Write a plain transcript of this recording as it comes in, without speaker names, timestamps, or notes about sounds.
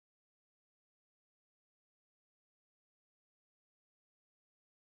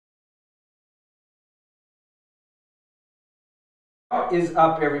What is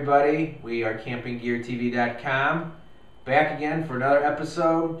up, everybody? We are campinggeartv.com, back again for another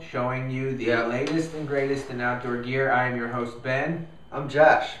episode showing you the latest and greatest in outdoor gear. I am your host, Ben. I'm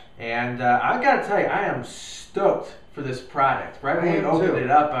Josh. And I gotta tell you, I am stoked for this product. Right when we opened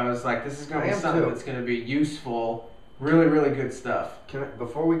it up, I was like, this is gonna be something that's gonna be useful. Really, really good stuff.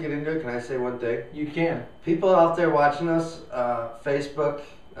 Before we get into it, can I say one thing? You can. People out there watching us, Facebook,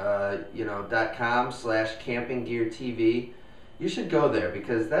 .com/campinggeartv. You should go there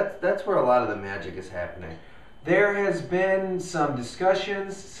because that's where a lot of the magic is happening. There has been some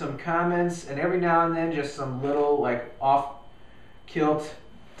discussions, some comments, and every now and then just some little off-kilt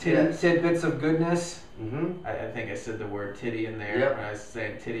tidbits of goodness. Mm-hmm. I think I said the word titty in there. Yep. When I was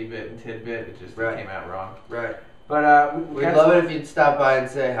saying titty bit and tidbit, it just Right. came out wrong. Right. But we'd love it if you'd stop by and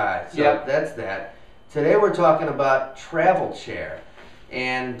say hi. So that's that. Today we're talking about Travel Chair.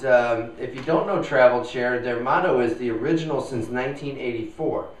 And if you don't know Travel Chair, their motto is the original since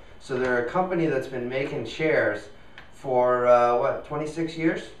 1984. So they're a company that's been making chairs for 26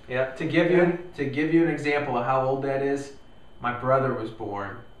 years? Yeah. To give you an example of how old that is, my brother was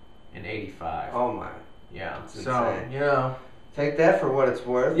born in '85. Oh my! Yeah. That's so insane. Take that for what it's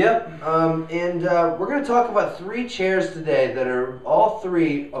worth. Yep. And we're going to talk about 3 chairs today that are all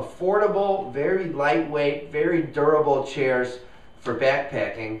 3 affordable, very lightweight, very durable chairs for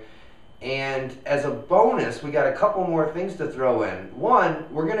backpacking. And as a bonus, we got a couple more things to throw in. One,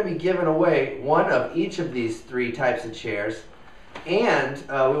 we're going to be giving away one of each of these 3 types of chairs. And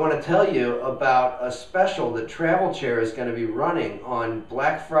we want to tell you about a special that Travel Chair is going to be running on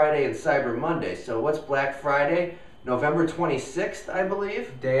Black Friday and Cyber Monday. So what's Black Friday? November 26th, I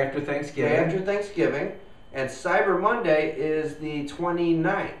believe. Day after Thanksgiving. Day after Thanksgiving. And Cyber Monday is the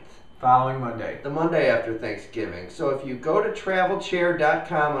 29th. Following Monday. The Monday after Thanksgiving. So if you go to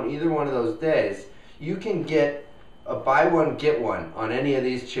travelchair.com on either one of those days, you can get a buy one, get one on any of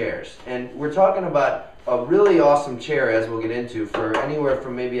these chairs. And we're talking about a really awesome chair, as we'll get into, for anywhere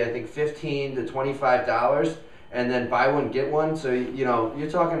from maybe, I think, $15 to $25. And then buy one, get one. So, you're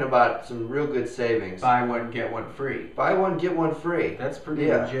talking about some real good savings. Buy one, get one free. Buy one, get one free. That's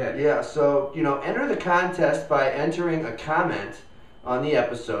pretty legit. Yeah, so, enter the contest by entering a comment on the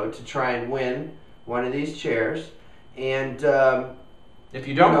episode to try and win one of these chairs. And if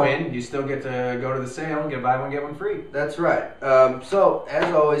you don't win, you still get to go to the sale and get buy one, get one free. That's right. So,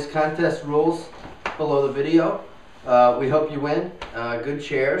 as always, contest rules below the video. We hope you win good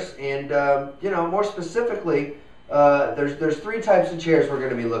chairs. And, more specifically, there's 3 types of chairs we're going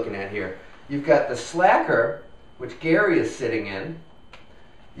to be looking at here. You've got the Slacker, which Gary is sitting in.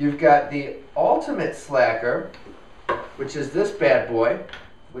 You've got the Ultimate Slacker, which is this bad boy,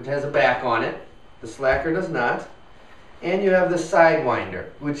 which has a back on it. The Slacker does not. And you have the Sidewinder,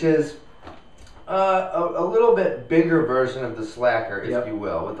 which is a little bit bigger version of the Slacker, if you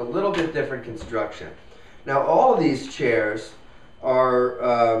will, with a little bit different construction. Now, all of these chairs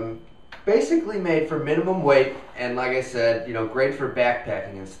are basically made for minimum weight and, like I said, great for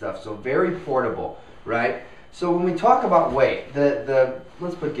backpacking and stuff. So very portable, right? So when we talk about weight,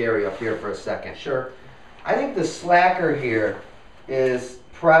 let's put Gary up here for a second. Sure. I think the Slacker here is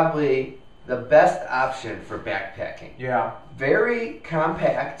probably the best option for backpacking. Yeah. Very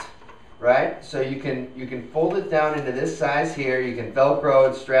compact, right? So you can fold it down into this size here. You can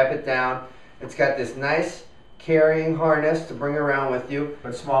Velcro it, strap it down. It's got this nice carrying harness to bring around with you.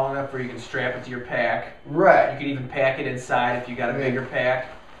 But small enough where you can strap it to your pack. Right. You can even pack it inside if you got a bigger pack.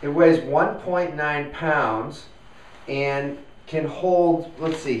 It weighs 1.9 pounds and can hold,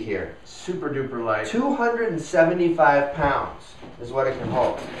 let's see here. Super duper light. 275 pounds is what it can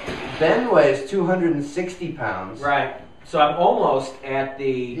hold. Ben weighs 260 pounds. Right. So I'm almost at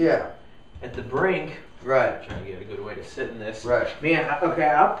the brink. Right. I'm trying to get a good way to sit in this. Right. Man, okay,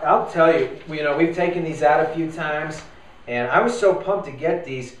 I'll tell you, we've taken these out a few times, and I was so pumped to get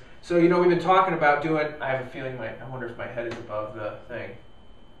these. So, we've been talking about doing, I have a feeling I wonder if my head is above the thing.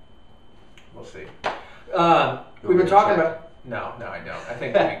 We'll see. We've been talking about, no, I don't. I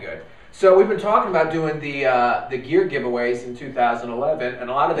think we'll be good. So we've been talking about doing the gear giveaways in 2011, and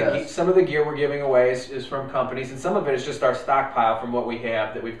a lot of some of the gear we're giving away is from companies, and some of it is just our stockpile from what we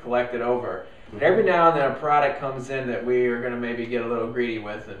have that we've collected over. But every now and then a product comes in that we are going to maybe get a little greedy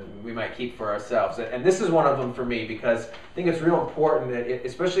with and we might keep for ourselves. And this is one of them for me because I think it's real important that,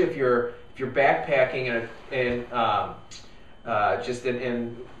 especially if you're backpacking just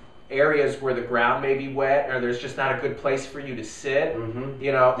in areas where the ground may be wet or there's just not a good place for you to sit,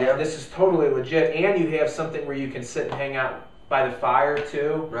 this is totally legit. And you have something where you can sit and hang out by the fire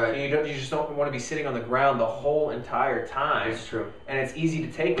too. Right. You just don't want to be sitting on the ground the whole entire time. That's true. And it's easy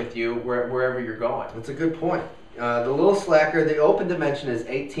to take with you wherever you're going. That's a good point. The little slacker, the open dimension is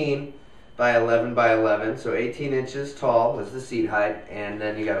 18 by 11 by 11, so 18 inches tall is the seat height, and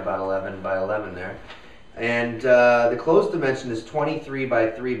then you got about 11 by 11 there. And the closed dimension is 23 by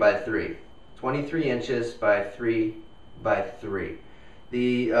 3 by 3. 23 inches by 3 by 3.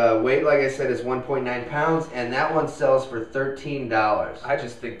 The weight, like I said, is 1.9 pounds, and that one sells for $13. I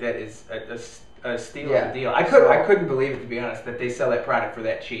just think that is a steal of a deal. I couldn't believe it, to be honest, that they sell that product for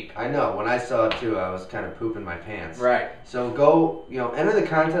that cheap. I know. When I saw it too, I was kind of pooping my pants. Right. So go, enter the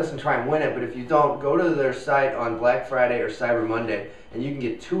contest and try and win it. But if you don't, go to their site on Black Friday or Cyber Monday, and you can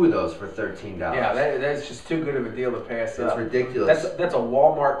get 2 of those for $13. Yeah, that's just too good of a deal to pass up. It's ridiculous. That's a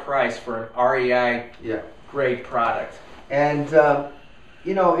Walmart price for an REI grade product. And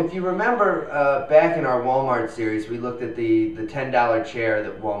if you remember back in our Walmart series, we looked at the $10 chair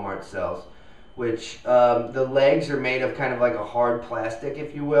that Walmart sells, which the legs are made of kind of like a hard plastic,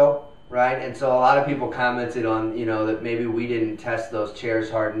 if you will, right? And so a lot of people commented on, that maybe we didn't test those chairs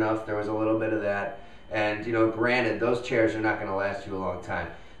hard enough. There was a little bit of that. And, granted, those chairs are not going to last you a long time.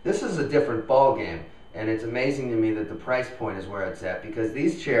 This is a different ball game, and it's amazing to me that the price point is where it's at, because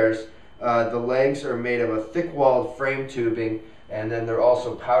these chairs, the legs are made of a thick-walled frame tubing, and then they're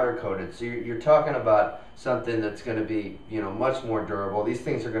also powder coated. So you're talking about something that's going to be, much more durable. These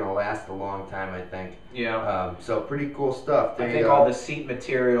things are going to last a long time, I think. Yeah. So pretty cool stuff. I think all the seat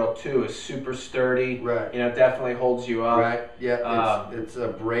material too is super sturdy. Right. Definitely holds you up. Right. Yeah. It's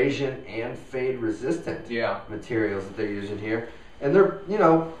abrasion and fade resistant. Yeah. Materials that they're using here, and they're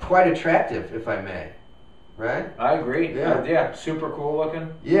quite attractive, if I may. Right? I agree. Yeah. Super cool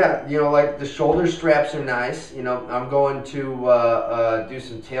looking. Yeah, like the shoulder straps are nice. I'm going to do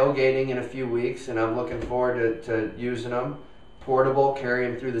some tailgating in a few weeks, and I'm looking forward to using them. Portable, carry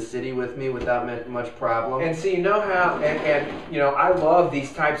them through the city with me without much problem. And see, how, I love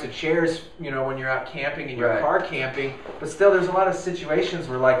these types of chairs, when you're out camping and you're car camping, but still there's a lot of situations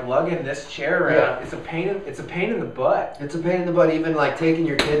where like lugging this chair around, it's a pain in the butt. It's a pain in the butt, even like taking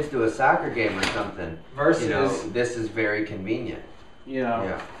your kids to a soccer game or something. Versus this is very convenient.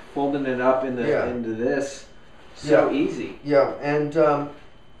 Folding it up into this, so easy. Yeah, and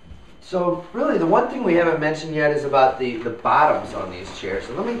so really the one thing we haven't mentioned yet is about the bottoms on these chairs.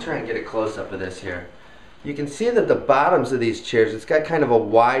 So let me try and get a close-up of this here. You can see that the bottoms of these chairs, it's got kind of a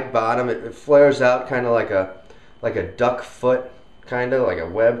wide bottom. It flares out kind of like a duck foot, kind of like a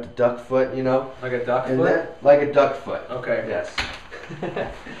webbed duck foot, Like a duck foot? Like a duck foot. Okay. Yes.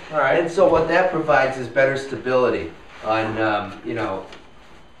 All right. And so what that provides is better stability on,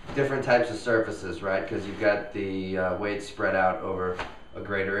 different types of surfaces, right? Because you've got the weight spread out over a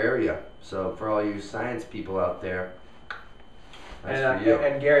greater area. So for all you science people out there, that's for you.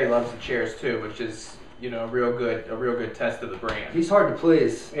 And Gary loves the chairs too, which is a real good test of the brand. He's hard to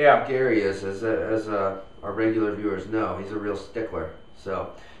please. Yeah, Gary is, as our regular viewers know. He's a real stickler.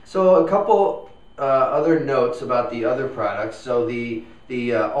 So a couple other notes about the other products. So the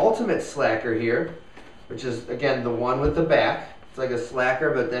Ultimate Slacker here, which is again the one with the back. It's like a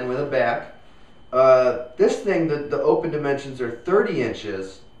slacker, but then with a back. This thing, the open dimensions are 30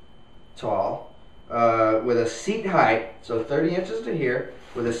 inches tall, with a seat height, so 30 inches to here,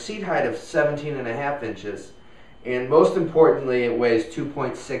 with a seat height of 17.5 inches. And most importantly, it weighs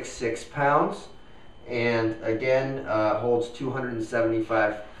 2.66 pounds, and again, holds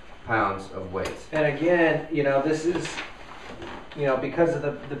 275 pounds of weight. And again, this is, because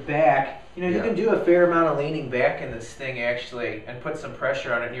of the back, you can do a fair amount of leaning back in this thing actually, and put some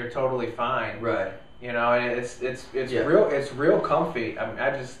pressure on it, and you're totally fine. Right. And it's real comfy.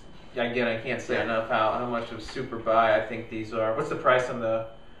 I can't say enough how much of a super buy I think these are. What's the price on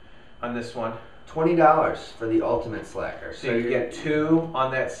this one? $20 for the Ultimate Slacker. So you get 2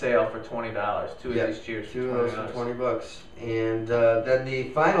 on that sale for $20. 2 of these chairs. 2 of those for $20. And then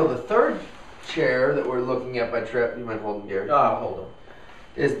the third chair that we're looking at by Trip, you mind holding Gary? Oh, I'll hold them.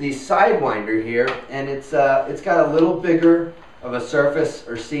 Is the Sidewinder here, and it's got a little bigger of a surface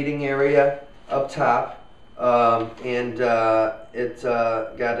or seating area up top, and it's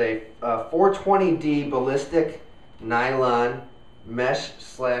got a 420D ballistic nylon mesh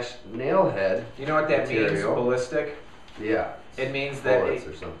 / nail head. Do you know what that means? Ballistic. Yeah. It means that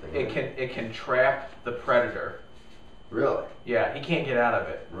or something. It can trap the predator. Really? Yeah, he can't get out of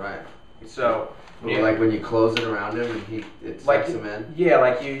it. Right. So. Yeah. Like when you close it around him and it sucks him in? Yeah,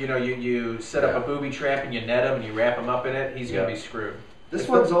 like you set up a booby trap and you net him and you wrap him up in it, he's going to be screwed. This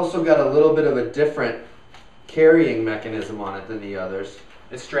one's also got a little bit of a different carrying mechanism on it than the others.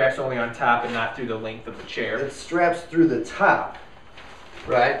 It straps only on top and not through the length of the chair. It straps through the top,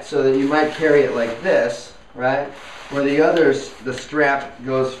 right? So that you might carry it like this, right? Where the others, the strap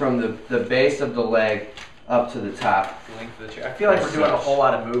goes from the base of the leg up to the top. The length of the chair. I feel like we're doing a whole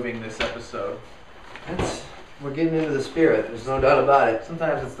lot of moving this episode. We're getting into the spirit. There's no doubt about it.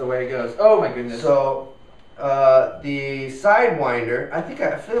 Sometimes it's the way it goes. Oh my goodness. So, the Sidewinder, I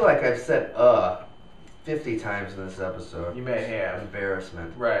feel like I've said 50 times in this episode. You may have.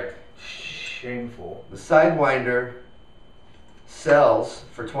 Embarrassment. Right. Shameful. The Sidewinder sells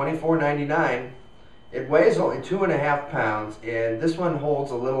for $24.99. It weighs only 2.5 pounds, and this one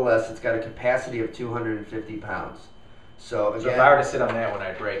holds a little less. It's got a capacity of 250 pounds. So again, if I were to sit on that one,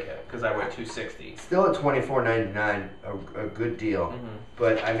 I'd break it because I weigh 260. Still at $24.99, a good deal. Mm-hmm.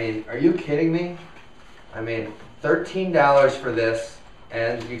 But I mean, are you kidding me? I mean, $13 for this,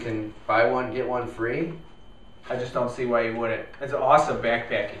 and you can buy one get one free. I just don't see why you wouldn't. It's an awesome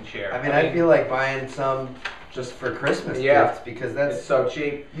backpacking chair. I mean, I feel like buying some just for Christmas gifts because it's so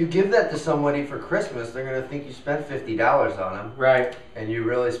cheap. You give that to somebody for Christmas, they're gonna think you spent $50 on them, right? And you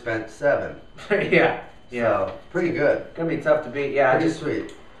really spent $7. Yeah. So pretty good. Gonna be tough to beat. Yeah, pretty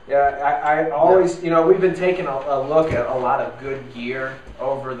sweet. Yeah, I always, we've been taking a look at a lot of good gear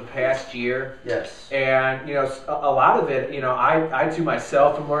over the past year. Yes. And, a lot of it, I too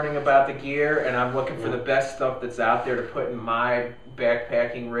myself am learning about the gear, and I'm looking for the best stuff that's out there to put in my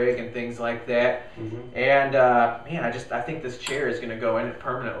backpacking rig and things like that. Mm-hmm. And, man, I think this chair is going to go in it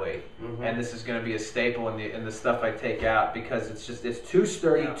permanently. Mm-hmm. And this is going to be a staple in the stuff I take out because it's too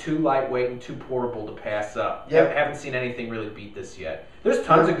sturdy, too lightweight, and too portable to pass up. Yep. I haven't seen anything really beat this yet. There's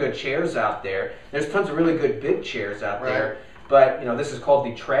tons of good chairs out there. There's tons of really good big chairs out there. But, this is called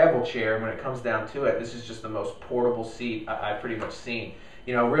the travel chair. And when it comes down to it, this is just the most portable seat I've pretty much seen.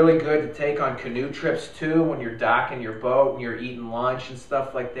 Really good to take on canoe trips too when you're docking your boat and you're eating lunch and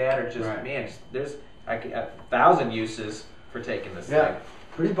stuff like that. Or just, there's a 1,000 uses for taking this thing.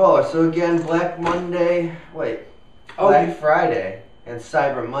 Pretty baller. So again, Black Friday and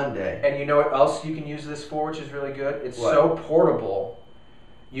Cyber Monday. And you know what else you can use this for, which is really good? It's so portable.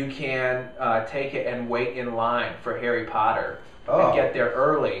 You can take it and wait in line for Harry Potter and get there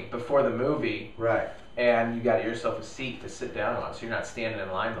early before the movie. Right. And you got yourself a seat to sit down on, so you're not standing in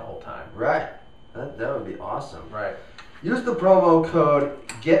line the whole time. Right. That would be awesome. Right. Use the promo code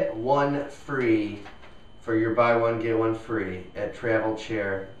GET1FREE for your buy one get one free at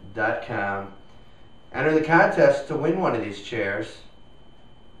travelchair.com. Enter the contest to win one of these chairs.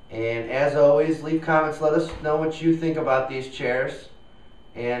 And as always, leave comments. Let us know what you think about these chairs.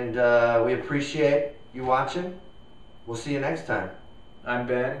 And we appreciate you watching. We'll see you next time. I'm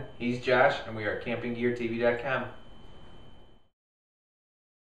Ben, he's Josh, and we are at campinggeartv.com.